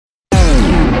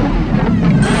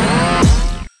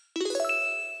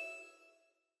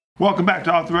Welcome back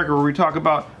to Off the Record, where we talk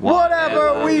about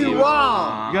whatever we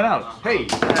want. You got Alex. Hey.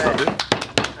 What's up,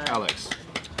 dude? Alex.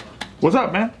 What's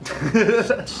up, man?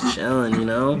 Just chilling, you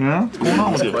know? Yeah? What's going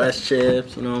on with you? Fresh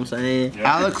chips, you know what I'm saying?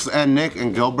 Yeah. Alex and Nick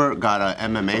and Gilbert got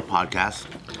an MMA podcast.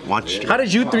 Watch. How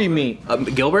did you three meet?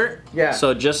 Gilbert? Yeah.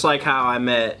 So just like how I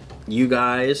met you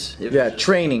guys. Yeah,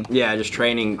 training. Yeah, just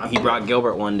training. He brought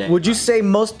Gilbert one day. Would you say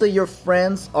most of your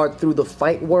friends are through the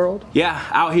fight world? Yeah,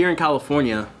 out here in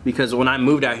California. Because when I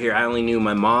moved out here, I only knew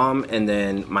my mom and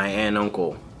then my aunt and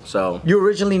uncle. So. You're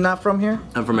originally not from here?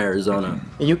 I'm from Arizona.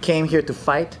 And you came here to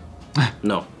fight?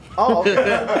 No. Oh,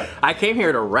 okay. I came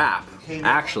here to rap,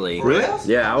 actually. Really?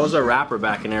 Yeah, I was a rapper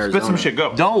back in Arizona. Spit some shit,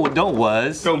 go. Don't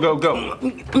was. Go. You know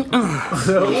what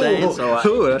I'm saying?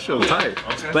 So That shit was tight.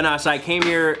 but no, so I came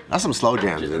here That's some slow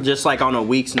jams, dude. just like on a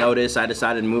week's notice. I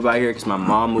decided to move out here because my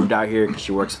mom moved out here because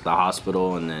she works at the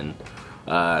hospital, and then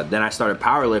I started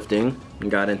powerlifting and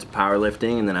got into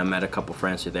powerlifting, and then I met a couple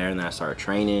friends here there, and then I started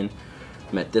training.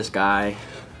 Met this guy.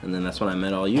 And then that's when I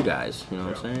met all you guys, you know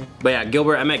what I'm saying? But yeah,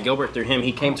 Gilbert, I met Gilbert through him.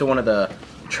 He came to one of the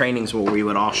trainings where we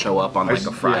would all show up on like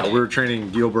a Friday. Yeah, we were training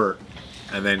Gilbert,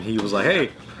 and then he was like, hey,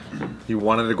 he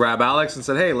wanted to grab Alex and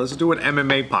said, hey, let's do an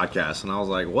MMA podcast. And I was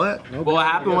like, what? Well, what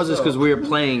happened was because we were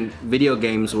playing video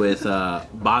games with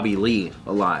Bobby Lee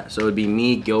a lot. So it would be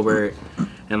me, Gilbert,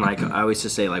 and like I always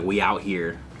just say like, we out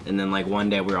here. And then like one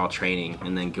day we were all training,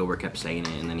 and then Gilbert kept saying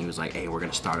it, and then he was like, hey, we're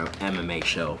gonna start an MMA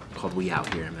show called We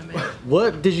Out Here MMA.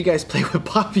 What did you guys play with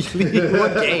Bobby Lee?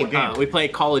 What game? We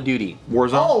played Call of Duty.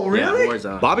 Warzone? Oh, really? Yeah,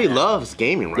 Warzone. Bobby loves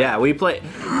gaming, right? Yeah, we play,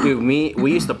 dude.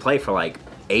 We used to play for like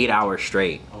 8 hours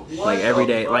straight, like every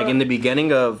day. Like in the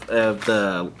beginning of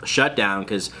the shutdown,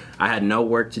 because I had no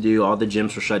work to do. All the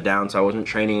gyms were shut down, so I wasn't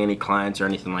training any clients or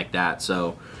anything like that.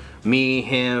 So me,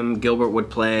 him, Gilbert would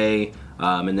play.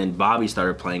 And then Bobby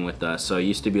started playing with us. So it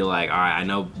used to be like, all right, I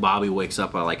know Bobby wakes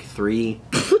up at like 3.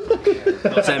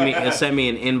 He'll send me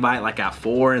an invite like at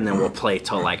 4, and then we'll play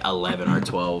till like 11 or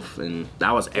 12. And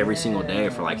that was every single day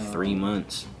for like 3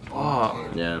 months. Oh.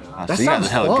 Yeah. That So you guys sounds are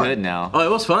hella fun. good now. Oh, it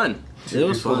was fun. It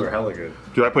was fun. hella good.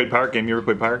 Dude, I played Pirate Game. You ever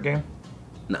played Pirate Game?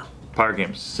 No. Pirate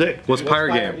Game's sick. What's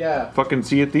Pirate Game? Yeah. Fucking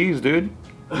Sea of Thieves, dude.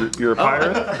 You're a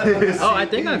pirate. Oh, I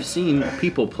think I've seen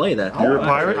people play that. You're a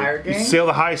pirate. Pirate You game? sail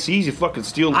the high seas. You fucking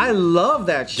steal. I love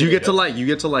that shit. Do you get to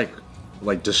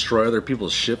like destroy other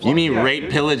people's ships? You mean rape,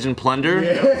 pillage, and plunder?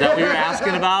 Is that what you were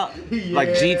asking about?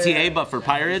 Like GTA, but for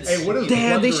pirates?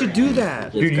 Damn, they should do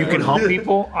that. Dude, you can hump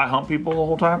people. I hump people the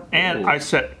whole time, and I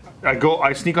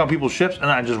sneak on people's ships, and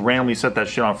I just randomly set that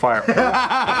shit on fire.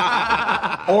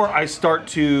 Or I start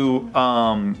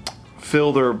to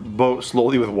fill their boat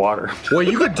slowly with water. Well,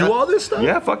 you could do all this stuff?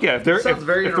 Yeah, fuck yeah. If they're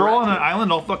very on an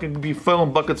island, I'll fucking be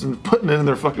filling buckets and putting it in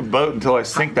their fucking boat until I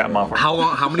sink that motherfucker.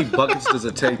 How many buckets does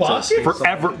it take to sink?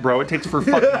 Forever, bro. It takes for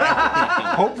fucking.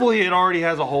 Hopefully, it already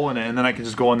has a hole in it, and then I can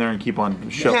just go in there and keep on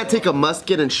You shoving. can't take a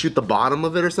musket and shoot the bottom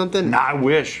of it or something? Nah, I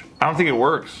wish. I don't think it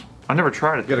works. I never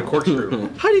tried it. Get a corkscrew.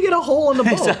 How do you get a hole in the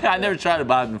boat? I never tried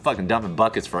about it fucking dumping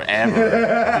buckets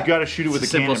forever. You gotta shoot it with a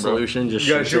Simple cannon, bro. solution. Just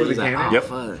You gotta shoot with it. a He's like, cannon? oh, Yep.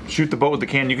 fuck. Shoot the boat with the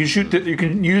cannon. You can you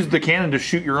can use the cannon to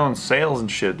shoot your own sails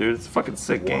and shit, dude. It's a fucking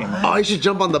sick game. Oh, you should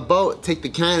jump on the boat, take the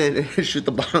cannon, and shoot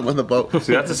the bottom of the boat.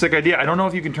 See, that's a sick idea. I don't know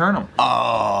if you can turn them.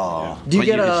 Oh. Do you But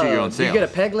get you can shoot your a own do you get a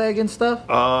sails. peg leg and stuff?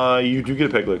 You do get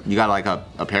a peg leg. You got like a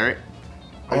parrot?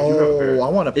 Oh, I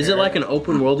want a. Is it like an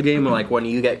open world game where like when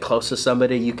you get close to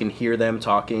somebody, you can hear them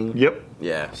talking? Yep.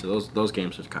 Yeah. So those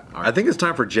games are kind of. I think it's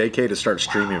time for JK to start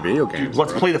streaming video games.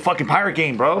 Let's play the fucking pirate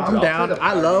game, bro. I'm down.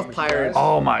 I love pirates.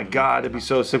 Oh my god, it'd be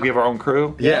so sick. We have our own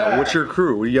crew. Yeah, what's your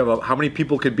crew? You have how many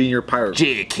people could be in your pirate?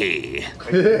 JK.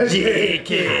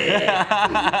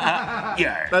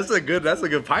 Yeah. That's a good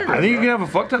pirate. I think you can have a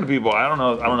fuck ton of people. I don't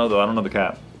know though. I don't know the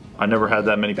cap. I never had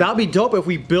that many people. That'd be dope if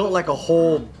we built like a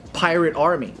whole pirate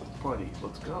army Buddy,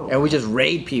 let's go. and we just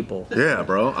raid people. Yeah,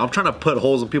 bro. I'm trying to put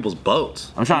holes in people's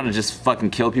boats. I'm trying to just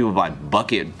fucking kill people by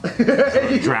bucket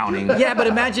drowning. Yeah, but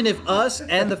imagine if us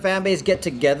and the fan base get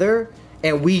together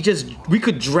and we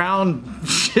could drown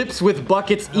ships with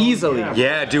buckets easily.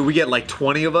 Yeah, dude, we get like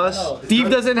 20 of us. Steve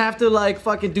doesn't have to like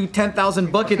fucking do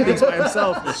 10,000 bucket things by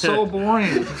himself. So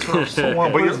boring. So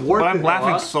boring. But I'm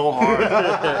laughing so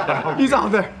hard. He's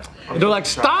out there. And they're like,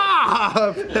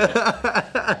 stop!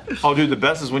 Oh, dude, the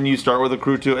best is when you start with a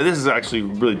crew too. And this is actually a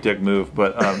really dick move,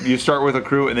 but you start with a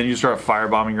crew and then you start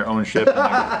firebombing your own ship and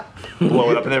like,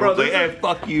 blow it up, and everyone's like, "Hey,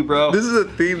 fuck you, bro." This is a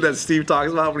theme that Steve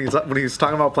talks about when he's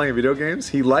talking about playing video games.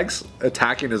 He likes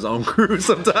attacking his own crew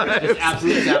sometimes.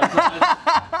 Absolutely.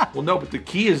 Well, no, but the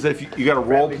key is that if you got to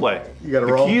role play. You gotta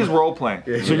the role key is play. role playing.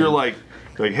 So you're like,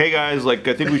 Like, hey guys, like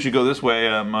I think we should go this way.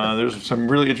 There's some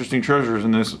really interesting treasures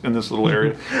in this little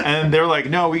area. And they're like,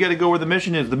 no, we got to go where the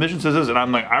mission is. The mission says this, and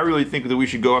I'm like, I really think that we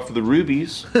should go after the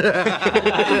rubies. Are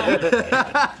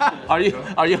you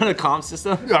on a comm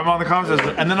system? I'm on the comm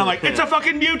system, and then I'm like, it's a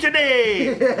fucking mutiny.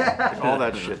 All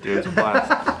that shit, dude. It's a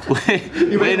blast. Wait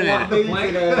a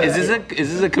minute. Is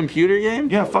this a computer game?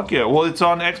 Yeah, fuck yeah. Well, it's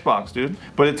on Xbox, dude,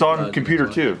 but it's on computer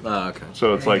too. Oh, okay.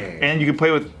 So it's like, and you can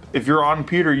play with. If you're on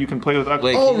computer, you can play with.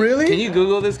 Wait, Oh, really? Can you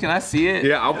Google this? Can I see it?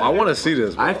 Yeah, I want to see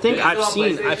this. Bro. I think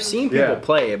I've seen people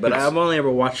play it, but I've only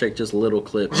ever watched like just little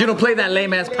clips. You don't play that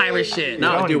lame ass pirate shit.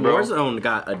 No, dude, bro. Warzone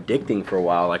got addicting for a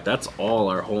while. Like that's all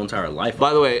our whole entire life.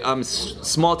 By the way,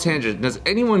 small tangent. Does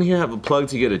anyone here have a plug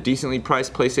to get a decently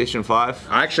priced PlayStation 5?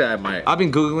 Actually, I might. I've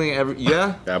been Googling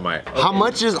yeah? I might. How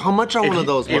much are one of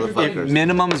those motherfuckers?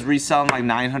 Minimum is reselling like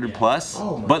 900 plus,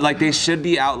 but like they should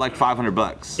be out like 500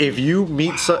 bucks. If you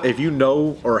if you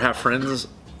know or have friends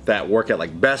that work at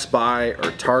like Best Buy or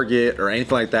Target or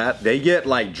anything like that, they get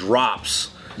like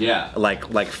drops. Yeah.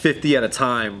 Like 50 at a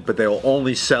time, but they'll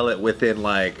only sell it within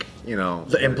like, you know,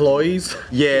 The employees?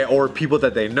 yeah, or people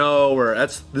that they know, or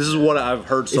this is what I've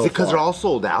heard so Is it because far. they're all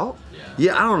sold out?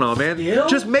 Yeah, I don't know, man.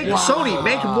 Just make Sony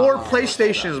make more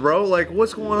PlayStations, bro. Like,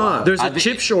 what's going on? There's a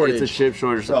chip shortage. It's a chip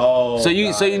shortage. So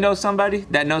you know somebody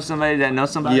that knows somebody that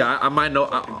knows somebody? Yeah, I might know.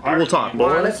 We'll talk.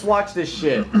 Alright, let's watch this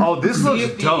shit. Oh, this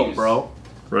looks dope, bro.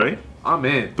 Right? I'm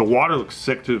in. The water looks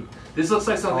sick too. This looks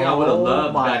like something I would have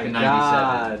loved back in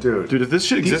 '97. Dude, if this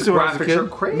shit existed when I was a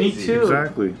kid, crazy. Me too.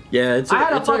 exactly. Yeah, I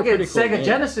had a it's fucking pretty cool Sega game.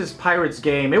 Genesis Pirates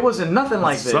game. It wasn't nothing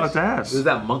like this. Sucked ass. This is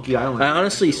that Monkey Island. I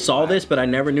honestly saw this, but I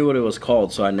never knew what it was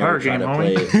called, so I never Pirate tried game, to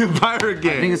play homie. it. Pirate I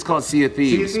game. think it's called Sea of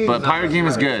Thieves, but Pirate Game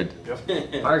is good.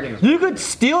 You could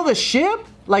steal the ship?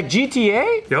 Like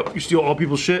GTA? Yep, you steal all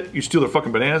people's shit. You steal their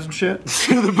fucking bananas and shit.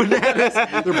 They're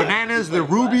bananas. They're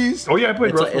rubies. Oh yeah, I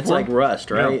played Rust It's before. like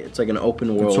Rust, right? Yeah. It's like an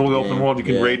open world. It's totally open game. world. You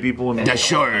can Yeah. raid people and The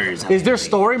shores. Is there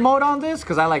story mode on this?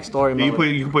 Because I like story mode.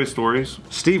 you can play stories.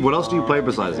 Steve, what else do you play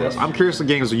besides this? I'm curious the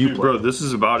games that you play. Bro, this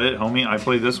is about it, homie. I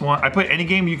play this one. I play any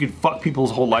game you could fuck people's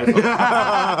whole life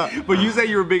up. But you say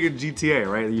you were big in GTA,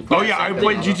 right? You Oh yeah, I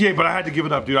played GTA, but I had to give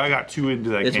it up, dude. I got too into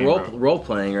that It's game. bro. role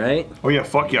playing, right? Oh yeah,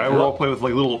 fuck yeah. I role play with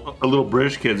like little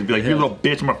British kids and be like, you little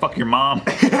bitch, I'm gonna fuck your mom.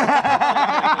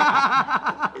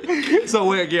 So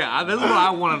wait, yeah, this is what I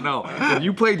want to know. If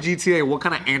you play GTA, what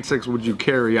kind of antics would you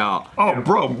carry out? Oh,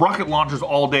 bro, rocket launchers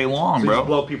all day long, bro. You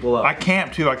blow people up. I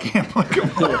camp too. I camp like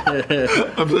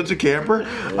I'm such a camper.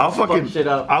 I'll fucking shit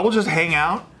up. I will just hang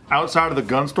out outside of the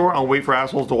gun store. I'll wait for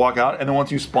assholes to walk out, and then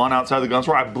once you spawn outside the gun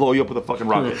store, I blow you up with a fucking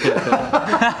rocket.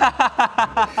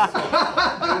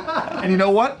 And you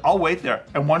know what? I'll wait there.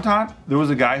 And one time, there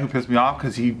was a guy who pissed me off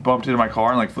because he bumped into my car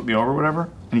and like flipped me over or whatever,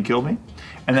 and he killed me.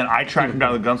 And then I tracked him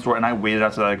down to the gun store, and I waited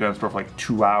outside the gun store for like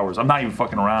 2 hours. I'm not even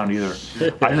fucking around either.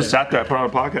 I just sat there, I put on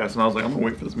a podcast, and I was like, I'm gonna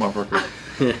wait for this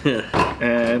motherfucker.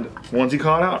 And once he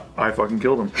caught out, I fucking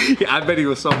killed him. Yeah, I bet he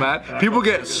was so mad. People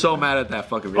get so mad at that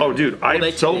fucking video. Oh, dude, I'm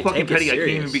they so take fucking it petty, I can't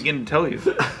serious. even begin to tell you.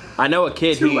 I know a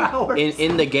kid who hours.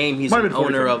 in the game he's Might have an been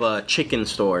 45 owner of a chicken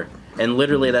store. And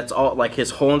literally that's all, like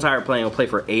his whole entire playing will play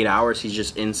for 8 hours. He's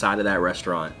just inside of that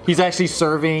restaurant. He's actually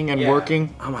serving and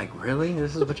working. I'm like, really?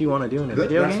 This is what you want to do in a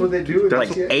video That's game? what they do.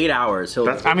 Like 8 hours. He'll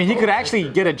That's- I mean, he could actually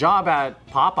get a job at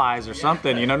Popeyes or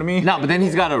something, you know what I mean? No, but then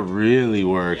he's got to really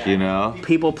work, you know?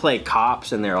 people play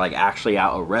cops and they're like actually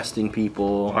out arresting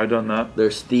people. I done that.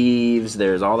 There's thieves.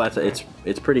 There's all that.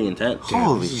 It's pretty intense.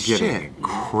 Holy shit.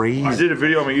 crazy. I did a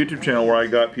video on my YouTube channel where I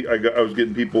was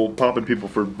getting people, popping people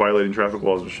for violating traffic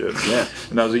laws and shit. Yeah.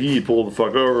 And I was like, you pull the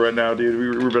fuck over right now,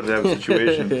 dude. We're about to have a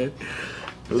situation. It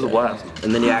was a blast.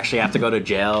 And then you actually have to go to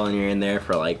jail and you're in there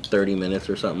for like 30 minutes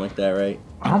or something like that, right?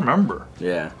 I don't remember.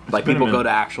 Yeah. Like been a people go minute. to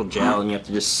actual jail and you have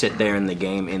to just sit there in the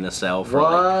game in the cell for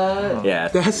What? like, yeah.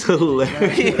 That's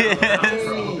hilarious.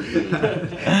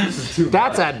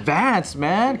 That's advanced,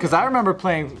 man. Because I remember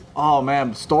playing, oh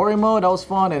man, story mode, that was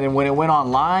fun. And then when it went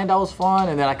online, that was fun.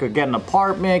 And then I could get an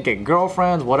apartment, get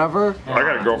girlfriends, whatever. I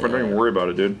got a girlfriend. Don't even worry about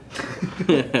it, dude.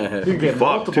 You could get Fuck,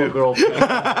 multiple too. girlfriends.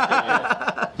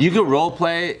 You could role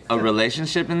play a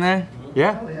relationship in there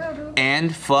Yeah.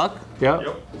 and fuck.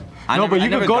 Yeah. I No, never- but I you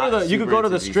never could go got to the super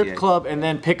into strip GTA. club and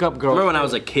then pick up girls. Remember when I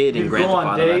was a kid in You Grand go Theft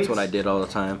on Auto, that's dates? what I did all the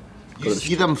time. You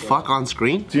see them fuck on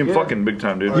screen? See him fucking big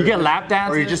time, dude. You get lap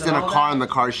dances. Or you're just in a car and the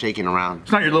car's shaking around?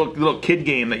 It's not your little kid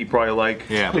game that you probably like.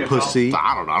 Yeah, pussy.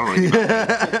 I don't know.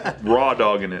 I don't know. Raw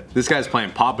dog in it. This guy's playing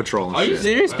Paw Patrol and Are you shit.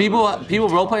 serious? People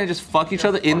role play and just fuck each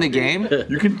other in the game?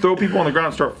 You can throw people on the ground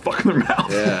and start fucking their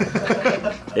mouth.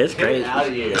 Yeah. It's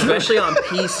crazy, especially on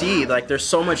PC. Like, there's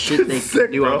so much shit they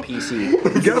can do on PC.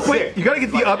 You gotta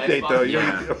get the update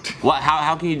though. What?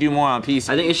 How can you do more on PC?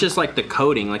 I think it's just like the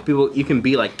coding. Like, you can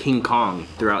be like King Kong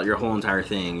throughout your whole entire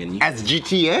thing, and As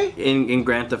GTA? in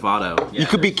Grand Theft Auto. You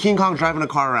could be King Kong driving a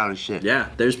car around and shit. Yeah,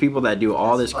 there's people that do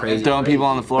all this crazy. Throwing people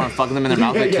on the floor and fucking them in their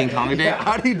mouth like King Kong did?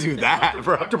 How do you do that,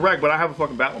 bro? Not to brag, but I have a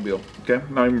fucking Batmobile. Okay,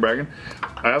 not even bragging.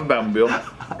 I have a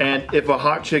Batmobile, and if a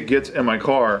hot chick gets in my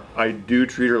car, I do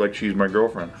treat her like she's my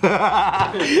girlfriend.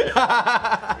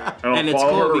 And it's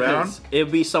cool because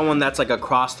it'll be someone that's like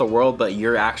across the world, but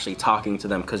you're actually talking to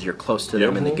them because you're close to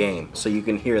them in the game, so you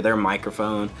can hear their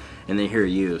microphone and they hear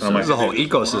you. So There's a whole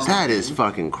ecosystem. That is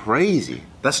fucking crazy.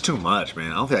 That's too much,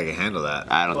 man. I don't think I can handle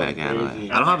that. I don't think I can handle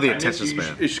that. I don't have the attention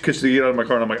span. It's because they get out of my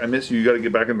car and I'm like, I miss you. You got to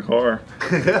get back in the car.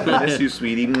 I miss you,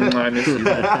 sweetie. I miss you.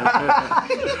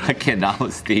 I cannot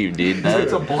with Steve, dude.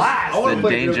 It's a blast. It's a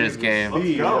dangerous game.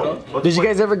 Did you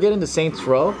guys ever get into Saints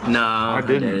Row? No, I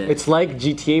didn't. It's like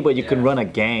GTA, but you can run a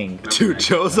gang. Dude,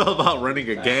 Joe's all about running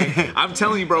a gang. I'm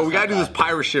telling you, bro, we gotta do this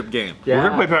pirate ship game. We're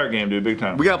gonna play pirate game, dude, big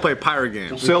time. We gotta play pirate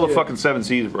game. Sail the fucking 7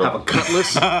 seas, bro. Have a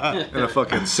cutlass and a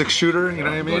fucking 6-shooter, you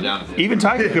know what I mean? Even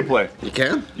Tiger could play. You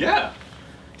can? Yeah.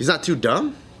 He's not too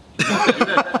dumb?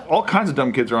 All kinds of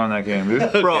dumb kids are on that game,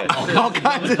 dude. Bro, all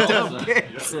kinds of dumb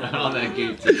kids. On that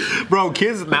game too. Bro,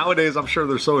 kids nowadays, I'm sure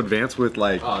they're so advanced with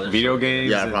like video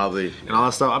games. Yeah, probably. And all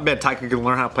that stuff. I bet Tyka can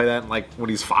learn how to play that like when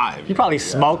he's 5. You probably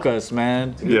smoke us,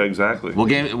 man. Yeah, exactly. What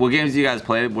games do you guys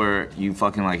play where you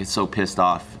fucking like it's so pissed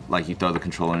off like you throw the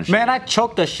controller and shit? Man, I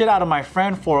choked the shit out of my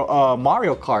friend for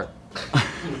Mario Kart.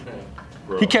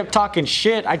 He kept talking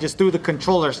shit. I just threw the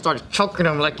controller, started choking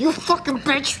him like, you fucking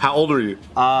bitch. How old are you?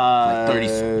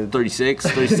 36,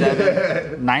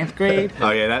 37. 9th grade.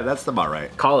 Oh yeah, that's about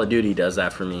right. Call of Duty does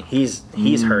that for me. He's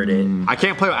heard it. I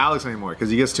can't play with Alex anymore because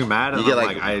he gets too mad. And You get I'm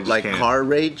like I just like can't. car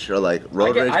rage or like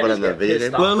road rage, I but just on the get video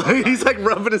pissed game? off. Well, he's like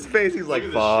rubbing his face. He's like,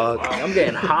 fuck. I'm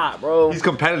getting hot, bro. He's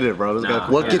competitive, bro. This guy.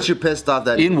 What gets you pissed off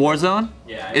that In Warzone?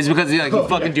 Yeah. It's because like you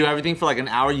fucking do everything for like an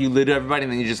hour, you litter everybody,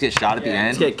 and then you just get shot at the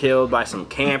end. Get killed by some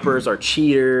campers or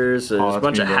cheaters. There's a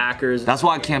bunch of hackers. That's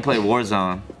why I can't play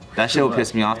Warzone. That shit will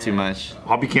piss me off too much.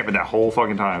 I'll be camping that whole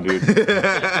fucking time, dude.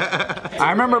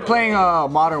 I remember playing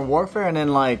Modern Warfare, and then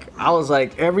like I was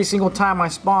like, every single time I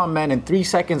spawn, man, in 3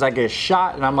 seconds I get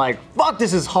shot, and I'm like, fuck,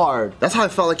 this is hard. That's how I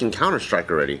felt like in Counter-Strike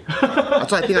already.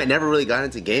 That's why I think I never really got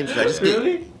into games. I just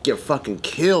get fucking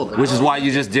killed. Which is why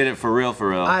you just did it for real, for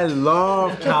real. I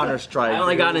love Counter-Strike. I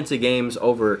only got into games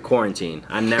over quarantine.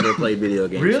 I never played video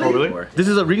games before. This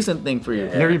is a recent thing for you. You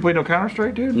never played no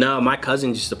Counter-Strike, dude? No, my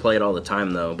cousins used to play it all the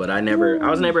time though, but I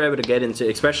was never able to get into,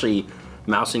 especially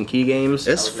mouse and key games.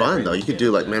 It's fun though. You could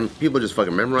do like, man, people just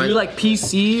fucking memorize. Do you like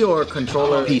PC or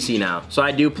controller? PC now, so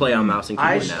I do play on mouse and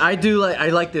keyboard now. I do like, I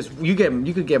like this. You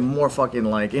could get more fucking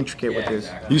like intricate with this.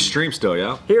 You stream still,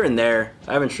 yeah? Here and there,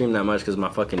 I haven't streamed that much because my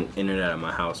fucking internet at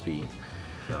my house be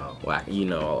whack. You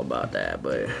know all about that,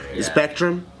 but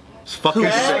Spectrum? Fucking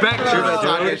Spectrum,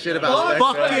 Talking dude. shit about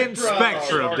Spectrum. Fucking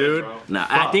Spectrum, dude. no,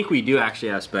 I think we do actually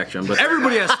have Spectrum, but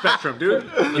Everybody has Spectrum, dude.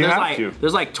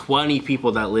 there's like 20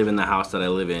 people that live in the house that I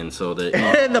live in, so that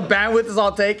And the bandwidth is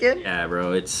all taken? yeah,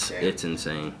 bro, it's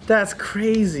insane. That's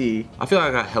crazy. I feel like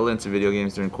I got hella into video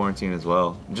games during quarantine as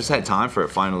well. Just had time for it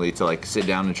finally to like sit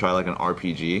down and try like an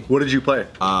RPG. What did you play?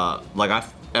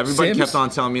 Everybody Sims? kept on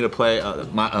telling me to play.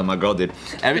 My girl did.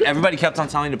 Everybody kept on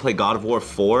telling me to play God of War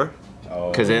 4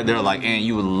 because they're like, "And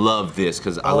you would love this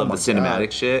because I love the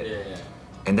cinematic shit." Yeah.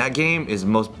 And that game is the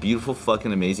most beautiful,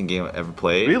 fucking amazing game I've ever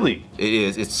played. Really? It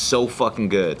is. It's so fucking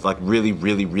good. Like really,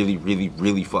 really, really, really,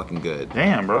 really fucking good.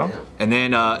 Damn, bro. And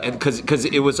then, because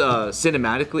it was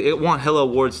cinematically, it won hella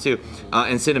awards too.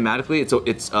 And cinematically,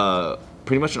 it's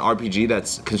pretty much an RPG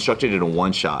that's constructed in a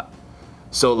one shot.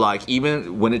 So like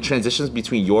even when it transitions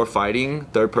between your fighting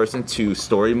third person to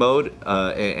story mode,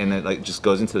 and it like just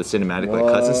goes into the cinematic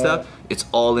like cuts and stuff, it's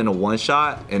all in a one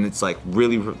shot, and it's like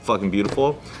really fucking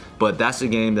beautiful. But that's the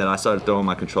game that I started throwing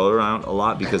my controller around a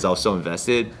lot because I was so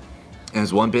invested. And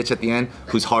there's one bitch at the end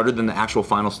who's harder than the actual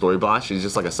final story boss. She's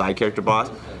just like a side character boss.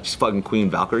 She's fucking Queen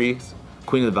of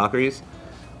the Valkyries.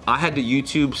 I had to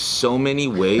YouTube so many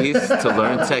ways to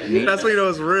learn technique. That's when you know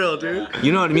it's real, dude.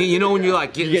 You know what I mean? You know when you're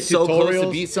like getting get so close to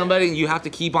tutorials? beat somebody and you have to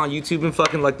keep on YouTubing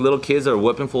fucking like little kids that are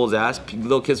whooping fool's ass,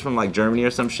 little kids from like Germany or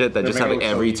some shit that just have like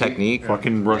every technique.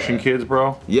 Fucking Russian kids,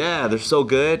 bro. Yeah, they're so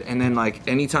good. And then like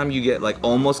anytime you get like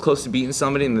almost close to beating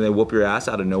somebody and then they whoop your ass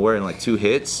out of nowhere in like 2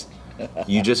 hits,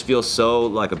 you just feel so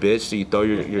like a bitch. So you throw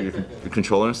your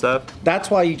controller and stuff. That's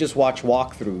why you just watch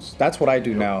walkthroughs. That's what I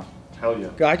do now. Hell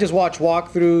yeah. I just watch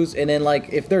walkthroughs, and then like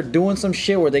if they're doing some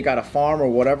shit where they got a farm or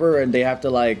whatever, and they have to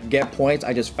like get points,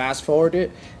 I just fast forward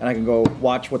it, and I can go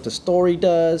watch what the story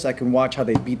does. I can watch how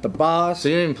they beat the boss. So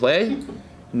you didn't play?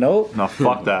 Nope. No,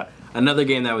 fuck that. Another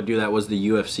game that would do that was the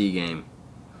UFC game.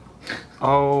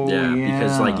 Oh yeah.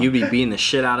 Because like you'd be beating the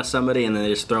shit out of somebody, and then they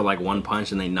just throw like one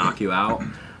punch and they knock you out.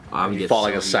 I would You get fall so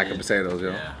like a sack of heated. potatoes,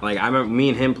 yo. Yeah. Like I remember me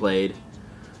and him played,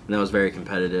 and that was very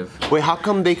competitive. Wait, how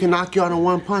come they can knock you out in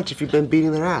one punch if you've been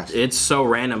beating their ass? It's so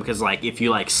random because like if you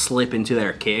like slip into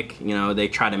their kick, you know, they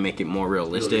try to make it more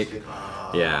realistic.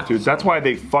 Yeah. Dude, that's why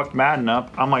they fucked Madden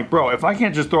up. I'm like, bro, if I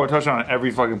can't just throw a touchdown on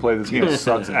every fucking play, this game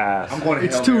sucks ass.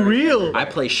 It's too real. I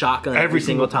play shotgun Every every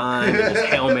single time, and just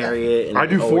Hail Mary it. And I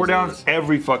do it 4 always downs is.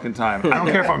 every fucking time. I don't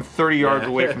care if I'm 30 yards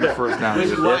away from the first down. Yeah,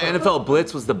 NFL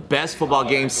Blitz was the best football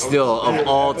game still of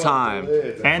all time.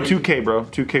 And 2K, bro.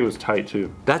 2K was tight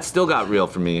too. That still got real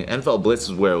for me. NFL Blitz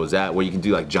is where it was at, where you can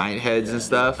do like giant heads and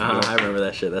stuff. I remember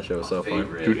that shit. That shit was so fun.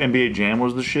 Dude, NBA Jam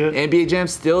was the shit. NBA Jam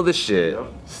still the shit.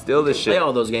 Still the Play shit.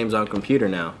 all those games on computer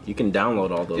now. You can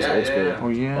download all those old school, Oh,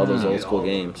 yeah. all those old school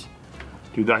games.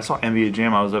 Dude, I saw NBA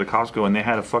Jam. I was at a Costco and they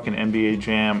had a fucking NBA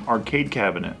Jam arcade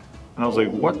cabinet. And I was like,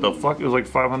 what the fuck? It was like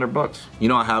 $500. You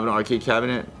know, I have an arcade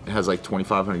cabinet. It has like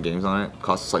 2,500 games on it.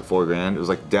 Costs us like $4 grand. It was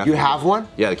like definitely. You have one?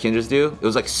 Yeah, the Kindreds do. It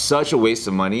was like such a waste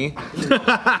of money.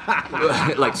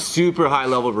 Like super high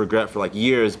level of regret for like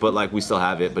years, but like we still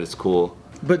have it, but it's cool.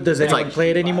 But does anyone like- play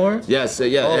it anymore? Yes,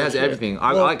 yeah, it has shit. everything.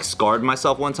 I like scarred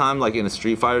myself one time, like in a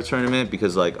Street Fighter tournament,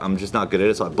 because like I'm just not good at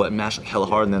it. So I button mashed like hella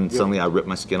hard, and then suddenly I ripped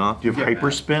my skin off. Do you have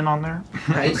Hyperspin on there?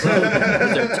 Is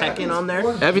there Tekken on there?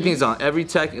 Everything's on every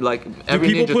tech, like Do every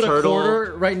people Ninja put a Turtle.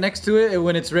 quarter right next to it, and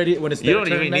when it's ready, when it's You their don't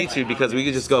turn even need next? to because we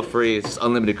could just go free. It's just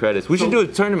unlimited credits. We should do a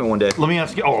tournament one day. Let me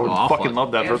ask you. Oh, I I'll fucking fuck.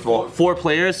 love that, first of all. 4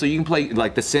 players, so you can play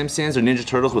like The Simpsons or Ninja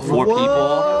Turtles with 4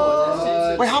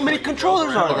 people. Wait, how many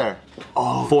controllers are there?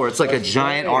 4. It's like a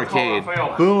giant arcade.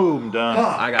 Boom, done.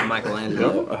 I got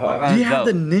Michelangelo. Do you have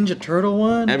the Ninja Turtle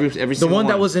one? Every the single one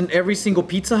that was in every single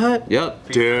Pizza Hut? Yep.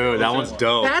 Dude, that one's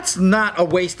dope. That's not a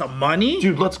waste of money.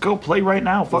 Dude, let's go play right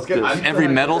now. Fuck this. Every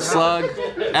Metal Slug,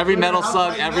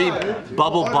 every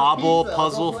Bubble Bobble,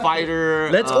 Puzzle Fighter.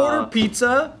 Let's order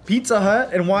Pizza Hut,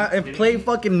 and play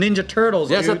fucking Ninja Turtles,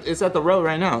 Yeah, dude. it's at the road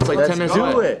right now. It's like Let's 10 minutes do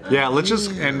away. it. Yeah, let's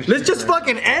just and Let's just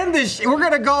fucking end this shit. We're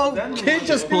gonna go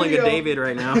Ninja Pulling a Studio. David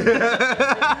right now.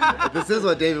 This is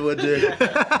what David would do.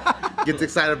 Gets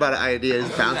excited about an idea,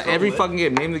 just bounce. Every fucking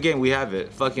game, name the game, we have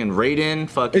it. Fucking Raiden,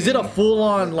 fucking. Is it a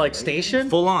full-on like station?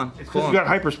 full on? Because you got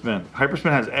Hyperspin.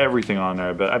 Hyperspin has everything on there.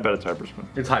 I bet it's Hyperspin.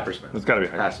 it's Hyperspin. It's gotta be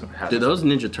Has to- Hyperspin. has to. Dude, those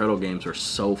Ninja Turtle games were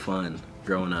so fun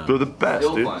growing up. They're the best,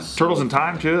 Still dude. fun. Turtles in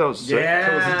Time too. That was sick.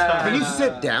 Can you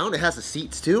sit down? It has the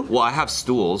seats too. Well, I have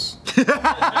stools.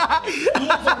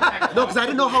 No, because I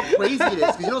didn't know how crazy it is.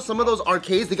 Because you know some of those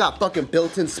arcades they got fucking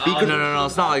built-in speakers. No,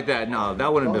 it's not like that. No,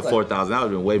 that wouldn't have been 4,000. That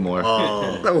would have been way more.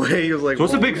 The way he was like, So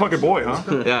it's a big fucking boy,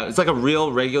 huh? Yeah, it's like a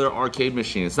real regular arcade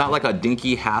machine. It's not like a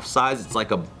dinky half size. It's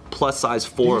like a plus size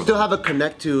 4 You of still have a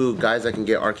connect to guys that can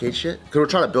get arcade shit? Because we're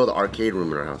trying to build an arcade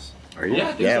room in our house. are you?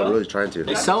 Yeah, we're really trying They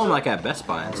to. sell them like at Best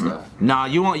Buy and stuff. Nah,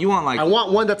 you want like. I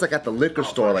want one that's like at the liquor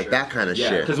store, like that kind of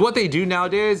shit. Because what they do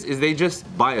nowadays is they just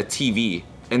buy a TV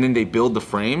and then they build the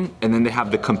frame and then they have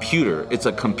the computer. It's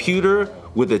a computer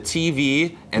with a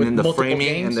TV and then the multiple framing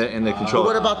games? and the But controller.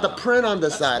 what about the print on the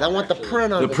side? I want the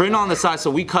print on The the print on the side, so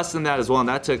we custom that as well, and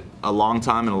that took a long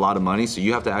time and a lot of money. So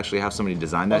you have to actually have somebody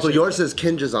design that. So shit. yours says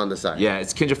Kinja's on the side. Yeah,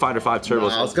 it's Kinja Fighter 5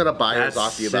 Turbos. I was gonna buy yours That's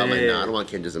off you, but I'm like, sick. nah, I don't want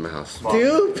Kinja's in my house.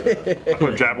 Stupid. I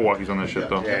put Jabberwockies on that shit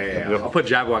though. Yeah. Yep. I'll put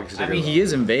Jabberwocky stickers. I mean, he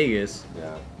is in Vegas.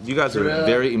 You guys are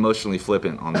very emotionally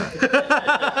flippant on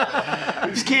that.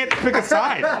 You just can't pick a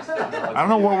side. I don't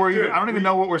know what I don't even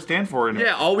know what we're stand for. In it.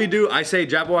 Yeah, all we do, I say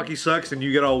Jabberwocky sucks, and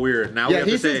you get all weird. Now we Yeah, have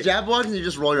he to say, says jab walks and you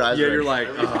just roll your eyes. yeah, right. you're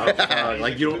like,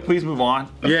 like you don't. Please move on.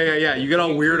 Yeah. You get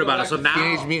all weird about it. So now,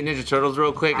 Teenage Mutant Ninja Turtles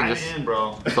real quick and I'm just in,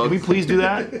 bro. Can we please do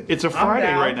that? It's a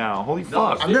Friday right now. Holy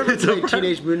fuck. I've never played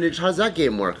Teenage Mutant Ninja. How does that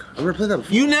game work? I've never played that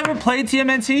before. You never played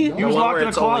TMNT? He was One locked where in a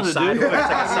it's only closet, sideways, dude. it's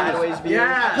like a sideways view.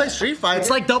 I play Street Fighter. It's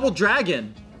like Double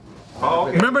Dragon. Oh,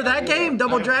 okay. Remember that game,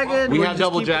 Double Dragon? We where have you just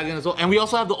Double keep- Dragon as well, and we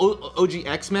also have the OG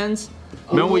X-Men's.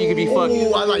 Remember where you could be fucking.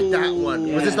 Ooh, I like that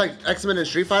one. Was this like X-Men and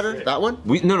Street Fighter? That one?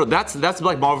 No, that's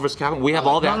like Marvel vs. Capcom. We have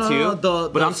all that no, too. no,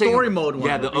 the I'm saying, story mode one.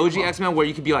 Yeah, the OG X-Men where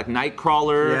you could be like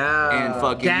Nightcrawler Yeah. and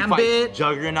fucking you Gambit. fight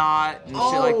Juggernaut and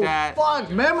shit like that. Fuck,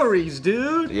 memories,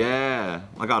 dude. Yeah,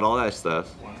 I got all that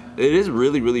stuff. It is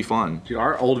really, really fun. Dude,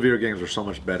 our old video games are so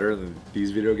much better than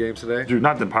these video games today. Dude,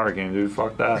 not the pirate game, dude.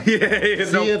 Fuck that. Yeah,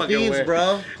 Sea of Thieves,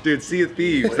 bro. Dude, Sea of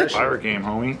Thieves. That Pirate shit. game,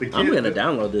 homie. I'm gonna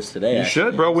download this today. You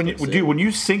should, bro. When you, That's dude, when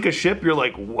you sink a ship, you're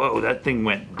like, whoa, that thing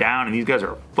went down, and these guys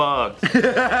are fucked.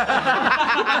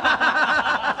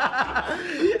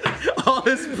 All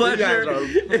this pleasure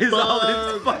is all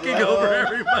it's fucking over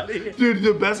everybody. Dude,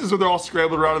 the best is when they're all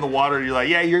scrambled around in the water, and you're like,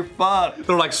 yeah, you're fucked.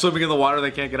 They're like swimming in the water,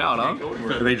 they can't get out, huh?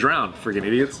 And they drown, freaking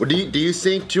idiots. Well, do you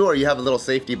sink too, or you have a little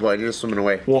safety buoy and you're just swimming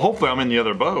away? Well, hopefully I'm in the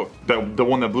other boat, the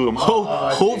one that blew them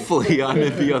up. Hopefully, I'm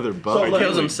in the other boat. He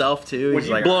kills himself too. When He's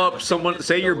you like, blow up someone,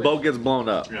 say your boat gets blown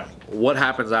up. Yeah. What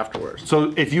happens afterwards?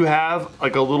 So if you have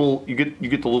like a little, you get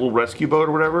the little rescue boat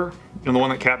or whatever, and the one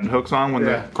that Captain Hook's on when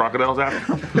the crocodile's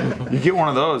after him, you get one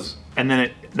of those, and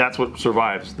then that's what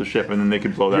survives the ship, and then they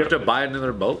can blow that. You have to up. buy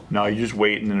another boat? No, you just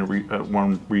wait, and then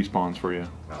one respawns for you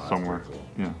somewhere. Cool.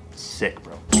 Yeah, sick,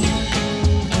 bro.